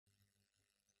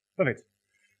Perfect.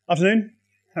 Afternoon.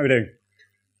 How are we doing?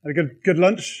 Had a good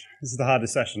lunch? This is the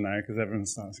hardest session now because everyone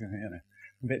starts going,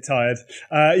 a bit tired.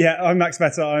 I'm Max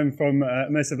Vetter. I'm from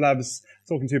Immersive Labs,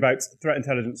 talking to you about threat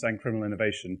intelligence and criminal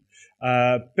innovation.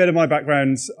 Bit of my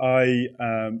background,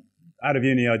 out of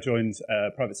uni, I joined a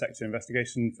private sector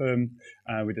investigation firm.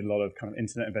 We did a lot of kind of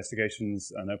internet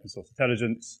investigations and open source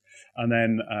intelligence, and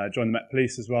then joined the Met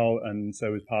Police as well, and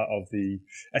so was part of the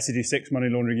SCD6 money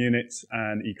laundering unit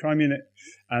and e-crime unit,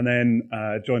 and then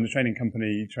joined the training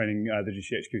company training the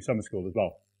GCHQ summer school as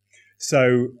well.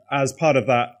 So as part of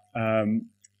that,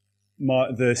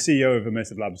 the CEO of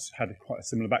Immersive Labs had quite a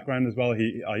similar background as well.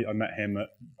 I met him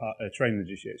at training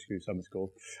the GCHQ summer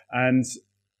school, and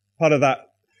part of that,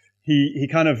 he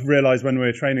kind of realized when we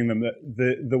were training them that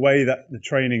the way that the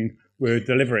training we're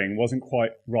delivering wasn't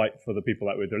quite right for the people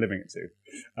that we're delivering it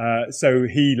to. So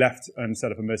he left and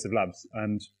set up Immersive Labs.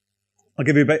 And I'll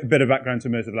give you a bit of background to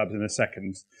Immersive Labs in a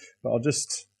second, but I'll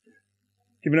just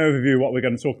give an overview of what we're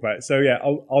going to talk about. So yeah,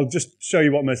 I'll just show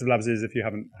you what Immersive Labs is if you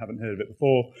haven't heard of it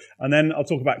before. And then I'll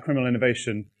talk about criminal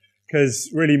innovation,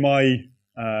 because really my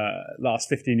last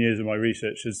 15 years of my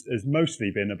research has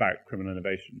mostly been about criminal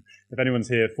innovation. If anyone's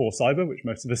here for cyber, which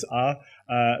most of us are,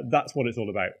 that's what it's all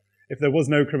about. If there was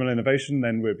no criminal innovation,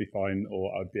 then we'd be fine,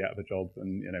 or I'd be out of a job,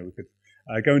 and we could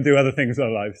go and do other things in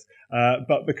our lives.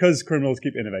 But because criminals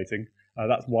keep innovating,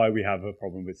 that's why we have a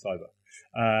problem with cyber.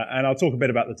 And I'll talk a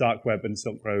bit about the dark web and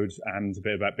Silk Road, and a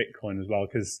bit about Bitcoin as well,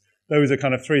 because those are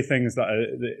kind of three things that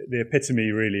are the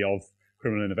epitome really of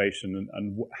criminal innovation,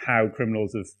 and how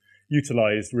criminals have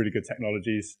utilized really good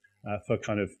technologies for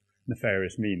kind of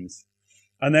nefarious means.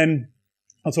 And then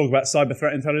I'll talk about cyber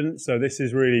threat intelligence. So this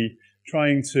is really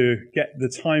trying to get the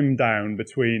time down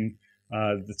between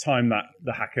the time that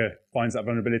the hacker finds that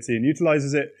vulnerability and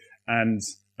utilizes it, and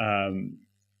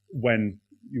when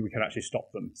we can actually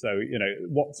stop them. So,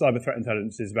 what cyber threat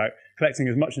intelligence is about: collecting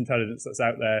as much intelligence that's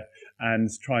out there and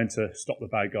trying to stop the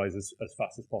bad guys as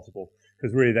fast as possible.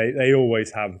 Because really, they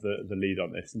always have the lead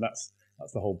on this, and that's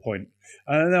the whole point.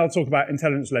 And then I'll talk about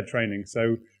intelligence-led training.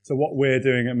 So what we're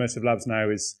doing at Immersive Labs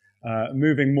now is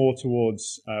moving more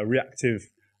towards reactive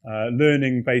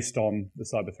learning based on the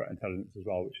cyber threat intelligence as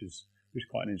well, which is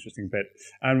quite an interesting bit.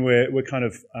 And we're kind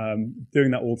of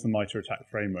doing that all to MITRE ATT&CK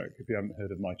framework. If you haven't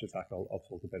heard of MITRE ATT&CK, I'll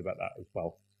talk a bit about that as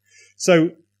well.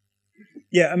 So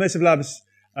yeah, Immersive Labs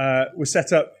was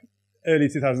set up early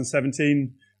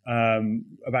 2017.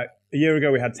 About a year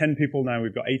ago, we had 10 people. Now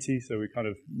we've got 80, so we're kind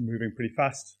of moving pretty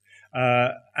fast.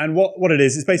 And what it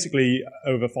is basically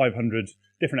over 500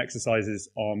 different exercises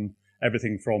on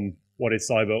everything from what is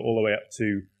cyber all the way up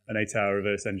to an 8-hour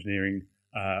reverse engineering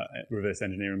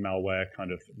malware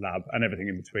kind of lab, and everything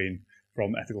in between,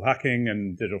 from ethical hacking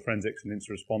and digital forensics and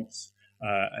incident response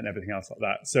and everything else like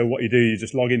that. So what you do, you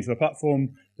just log into the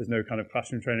platform. There's no kind of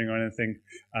classroom training or anything,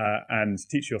 and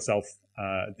teach yourself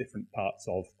different parts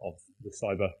of the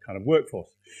cyber kind of workforce.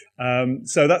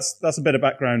 So that's a bit of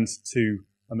background to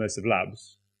Immersive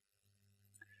Labs.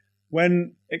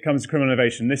 When it comes to criminal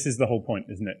innovation, this is the whole point,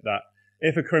 isn't it? That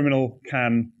if a criminal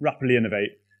can rapidly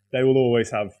innovate, they will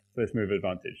always have first mover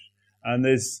advantage. And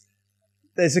there's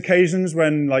occasions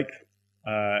when, like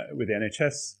with the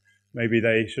NHS, maybe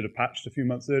they should have patched a few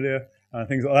months earlier,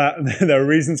 things like that. There are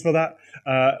reasons for that,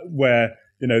 where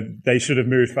they should have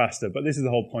moved faster. But this is the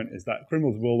whole point: is that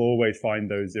criminals will always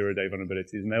find those zero-day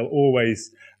vulnerabilities, and they'll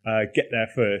always get there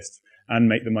first and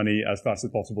make the money as fast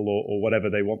as possible, or whatever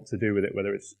they want to do with it,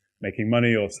 whether it's making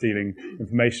money or stealing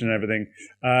information and everything.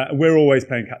 We're always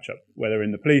playing catch-up, whether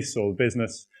in the police or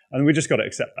business, and we just got to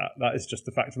accept that. That is just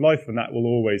the fact of life, and that will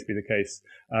always be the case.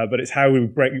 But it's how we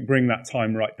bring that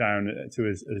time right down to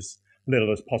as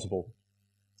little as possible,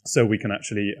 so we can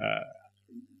actually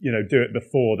do it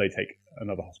before they take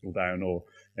another hospital down, or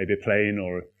maybe a plane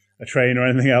or a train or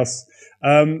anything else.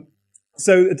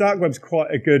 So the dark web's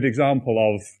quite a good example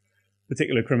of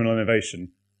particular criminal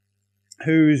innovation.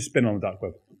 Who's been on the dark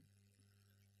web?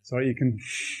 Sorry, you can.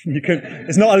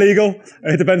 It's not illegal.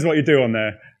 It depends what you do on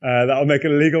there. That'll make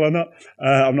it illegal or not.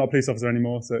 I'm not a police officer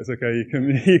anymore, so it's okay.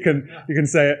 You can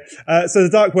say it. So the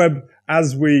dark web,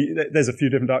 there's a few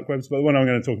different dark webs, but the one I'm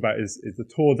going to talk about is the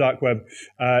Tor dark web.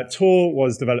 Tor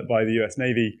was developed by the US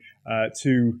Navy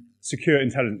to secure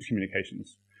intelligence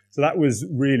communications. So that was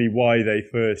really why they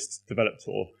first developed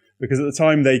Tor, because at the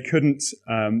time you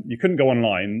couldn't go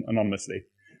online anonymously.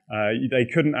 They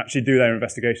couldn't actually do their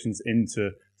investigations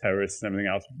into terrorists and everything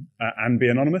else and be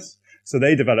anonymous. So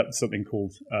they developed something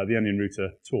called the Onion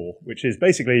Router Tor, which is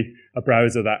basically a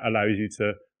browser that allows you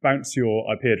to bounce your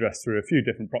IP address through a few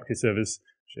different proxy servers,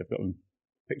 which I've got a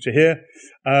picture here,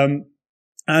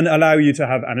 and allow you to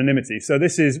have anonymity. So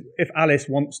this is if Alice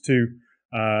wants to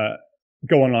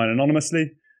go online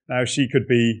anonymously. Now, she could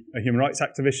be a human rights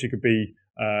activist, she could be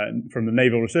from the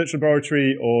Naval Research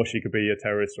Laboratory, or she could be a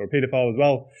terrorist or a paedophile as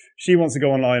well. She wants to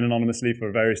go online anonymously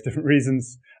for various different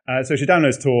reasons. So she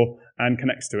downloads Tor and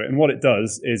connects to it. And what it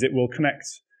does is it will connect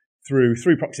through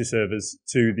 3 proxy servers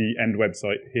to the end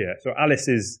website here. So Alice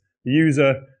is the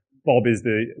user, Bob is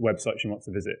the website she wants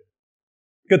to visit.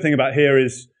 Good thing about here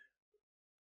is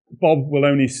Bob will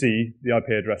only see the IP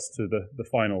address to the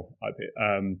final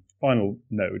final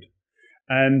node.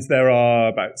 And there are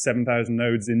about 7,000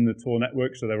 nodes in the Tor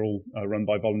network, so they're all run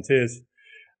by volunteers.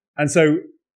 And so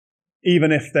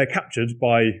even if they're captured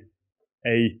by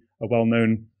a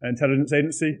well-known intelligence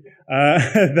agency,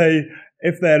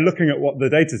 if they're looking at what the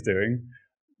data's doing,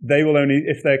 they will only,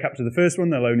 if they capture the first one,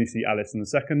 they'll only see Alice and the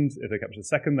second. If they capture the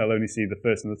second, they'll only see the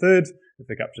first and the third. If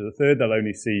they capture the third, they'll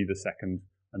only see the second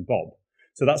and Bob.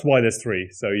 So that's why there's 3.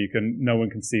 So no one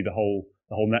can see the whole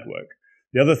network.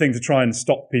 The other thing to try and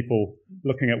stop people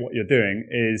looking at what you're doing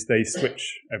is they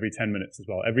switch every 10 minutes as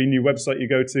well. Every new website you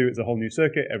go to, it's a whole new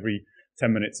circuit. Every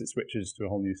 10 minutes, it switches to a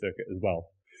whole new circuit as well.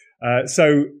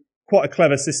 So quite a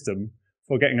clever system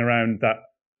for getting around that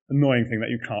annoying thing that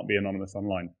you can't be anonymous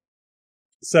online.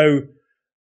 So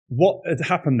what had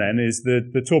happened then is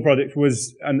the Tor project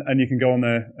was, and you can go on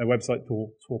their website,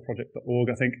 torproject.org,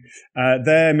 I think.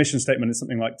 Their mission statement is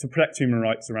something like to protect human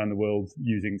rights around the world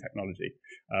using technology,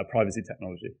 privacy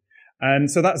technology. And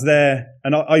so that's there,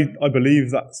 and I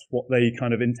believe that's what they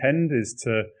kind of intend, is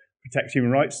to protect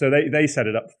human rights. So they set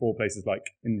it up for places like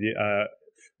India,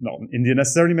 not India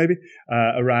necessarily maybe,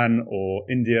 Iran or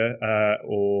India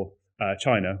or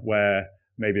China, where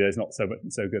maybe there's not so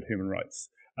good human rights.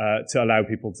 To allow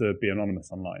people to be anonymous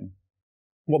online.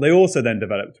 What they also then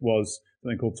developed was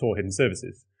something called Tor Hidden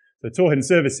Services. So Tor Hidden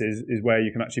Services is where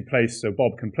you can actually place, so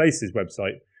Bob can place his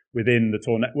website within the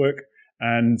Tor network.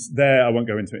 And there, I won't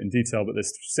go into it in detail, but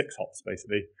there's 6 hops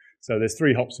basically. So there's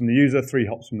 3 hops from the user, 3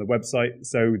 hops from the website.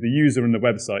 So the user and the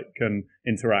website can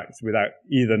interact without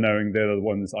either knowing the other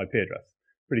one's IP address.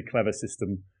 Pretty clever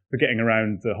system for getting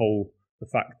around the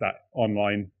fact that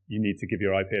online you need to give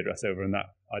your IP address over, and that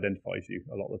identifies you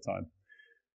a lot of the time.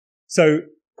 So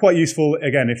quite useful,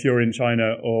 again, if you're in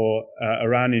China or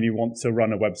Iran and you want to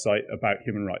run a website about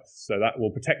human rights. So that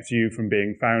will protect you from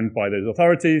being found by those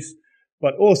authorities,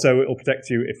 but also it will protect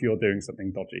you if you're doing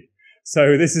something dodgy.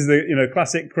 So this is the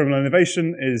classic criminal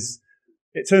innovation. Is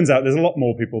it turns out there's a lot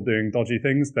more people doing dodgy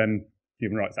things than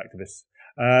human rights activists.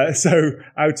 So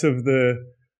out of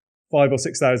the 5,000 or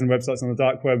 6,000 websites on the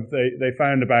dark web, they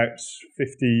found about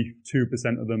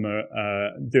 52% of them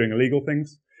are doing illegal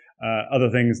things. Other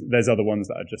things, there's other ones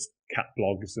that are just cat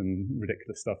blogs and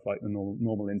ridiculous stuff like the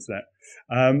normal internet.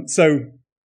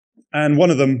 And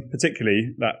one of them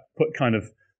particularly that put kind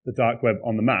of the dark web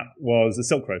on the map was the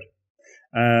Silk Road.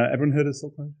 Everyone heard of the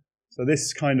Silk Road? So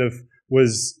this kind of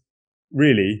was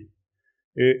really,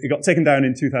 it got taken down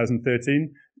in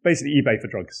 2013, basically eBay for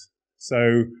drugs.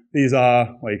 So these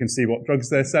are, well, you can see what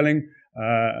drugs they're selling.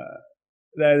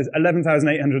 There's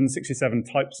 11,867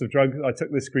 types of drugs. I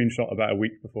took this screenshot about a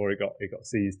week before it got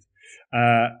seized.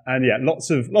 And yeah, lots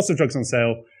of drugs on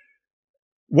sale.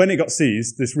 When it got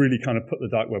seized, this really kind of put the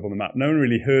dark web on the map. No one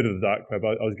really heard of the dark web.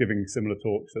 I was giving similar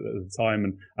talks at the time,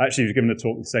 and I actually was giving a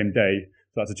talk the same day,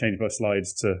 so I had to change my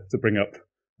slides to bring up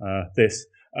this,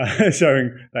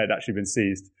 showing that it had actually been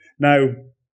seized. Now,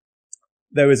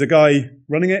 there was a guy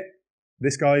running it.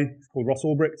 This guy is called Ross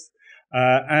Ulbricht.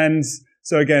 And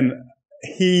so again,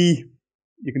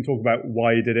 you can talk about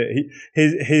why he did it.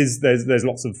 There's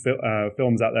lots of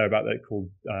films out there about that called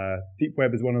Deep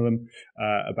Web is one of them,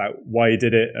 about why he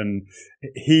did it. And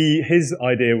his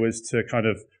idea was to kind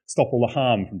of stop all the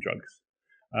harm from drugs,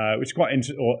 which is quite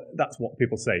interesting, or that's what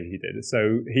people say he did.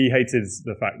 So he hated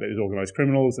the fact that it was organized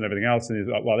criminals and everything else. And he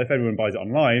was like, well, if everyone buys it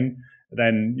online,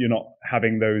 then you're not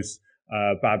having those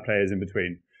bad players in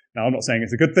between. Now, I'm not saying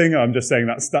it's a good thing. I'm just saying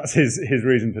that's his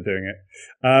reason for doing it.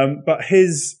 But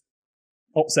his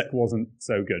OPSEC wasn't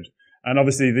so good. And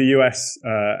obviously the US,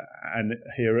 and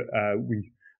here,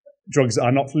 drugs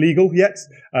are not legal yet.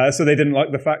 So they didn't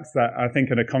like the fact that I think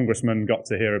a congressman got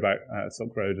to hear about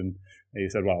Silk Road, and he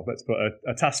said, well, let's put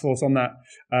a task force on that.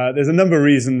 There's a number of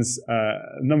reasons,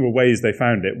 a number of ways they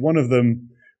found it. One of them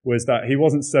was that he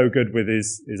wasn't so good with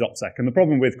his OPSEC. And the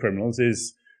problem with criminals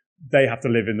is they have to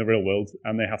live in the real world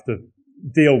and they have to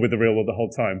deal with the real world the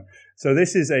whole time. So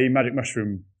this is a magic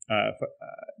mushroom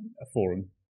forum.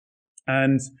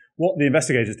 And what the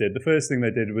investigators did, the first thing they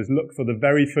did was look for the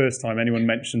very first time anyone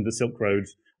mentioned the Silk Road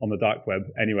on the dark web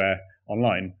anywhere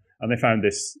online. and they found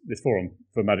this forum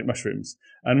for magic mushrooms.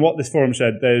 And what this forum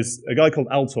said, there's a guy called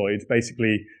Altoid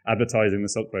basically advertising the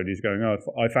Silk Road. He's going, oh,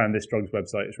 I found this drugs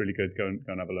website. It's really good. Go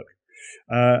and have a look.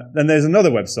 Then there's another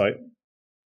website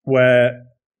where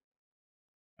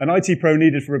an IT pro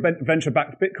needed for a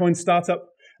venture-backed Bitcoin startup.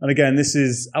 And again, this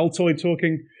is Altoid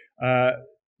talking.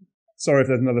 Sorry if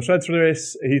there's another thread through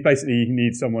this. He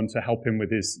needs someone to help him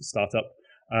with his startup.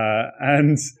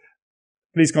 And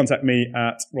please contact me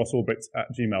at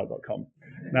rossalbright@gmail.com.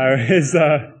 Now,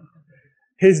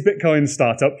 his Bitcoin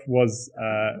startup was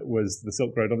the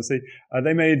Silk Road, obviously.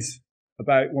 They made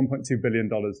about $1.2 billion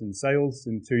in sales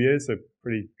in 2 years, so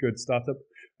pretty good startup.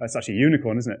 That's actually a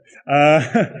unicorn, isn't it?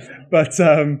 But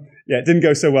yeah, it didn't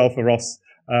go so well for Ross.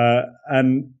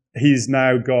 And he's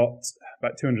now got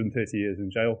about 230 years in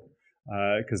jail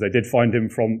because they did find him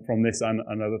from this and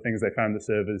other things. They found the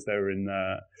servers. They were in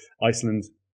Iceland.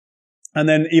 And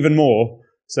then even more,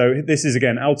 so this is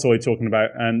again Altoid talking about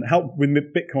and help with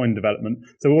Bitcoin development.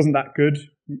 So it wasn't that good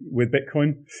with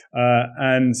Bitcoin.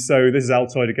 And so this is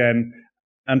Altoid again.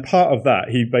 And part of that,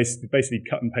 he basically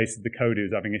cut and pasted the code he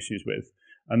was having issues with.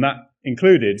 And that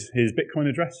included his Bitcoin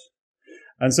address.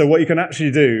 And so what you can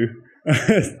actually do,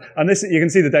 and this, you can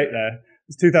see the date there,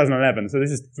 it's 2011. So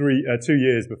this is 2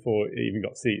 years before it even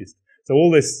got seized. So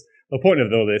all this, the point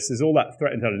of all this is all that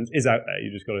threat intelligence is out there.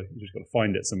 You just got to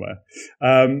find it somewhere.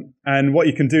 And what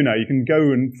you can do now, you can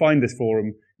go and find this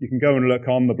forum. You can go and look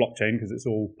on the blockchain because it's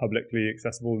all publicly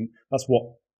accessible. And that's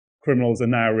what criminals are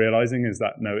now realizing is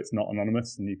that no, it's not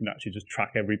anonymous, and you can actually just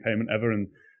track every payment ever. And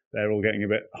they're all getting a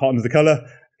bit hot under the collar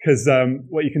because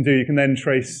what you can do, you can then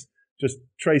trace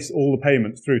all the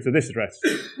payments through to this address,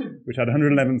 which had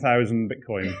 111,000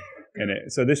 Bitcoin in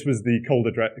it. So this was the cold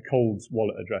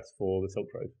wallet address for the Silk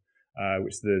Road,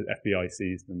 which the FBI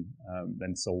seized and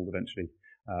then sold eventually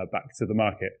back to the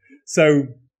market. So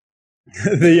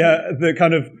the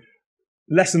kind of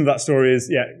lesson of that story is,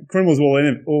 yeah, criminals will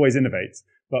always innovate,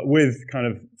 but with kind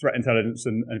of threat intelligence,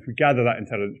 and if we gather that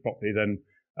intelligence properly, then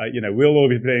we'll all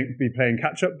be playing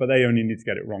catch up, but they only need to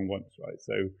get it wrong once, right?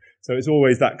 So it's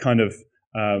always that kind of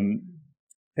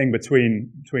thing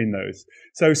between those.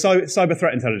 So cyber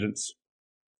threat intelligence,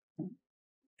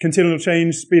 continual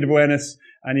change, speed of awareness,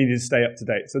 and you need to stay up to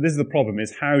date. So this is the problem: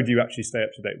 is how do you actually stay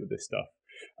up to date with this stuff?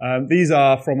 These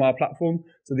are from our platform.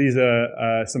 So these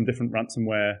are some different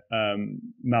ransomware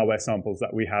malware samples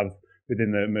that we have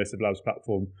within the Immersive Labs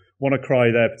platform.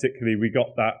 WannaCry there particularly, we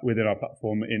got that within our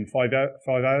platform in 5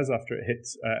 hours after it hit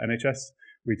NHS.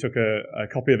 We took a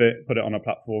copy of it, put it on our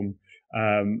platform,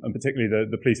 and particularly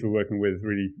the police we're working with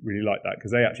really liked that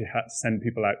because they actually had to send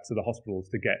people out to the hospitals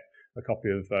to get a copy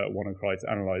of WannaCry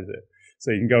to analyze it.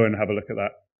 So you can go and have a look at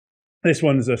that. This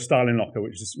one's a Starling locker,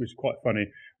 which is quite funny.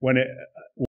 When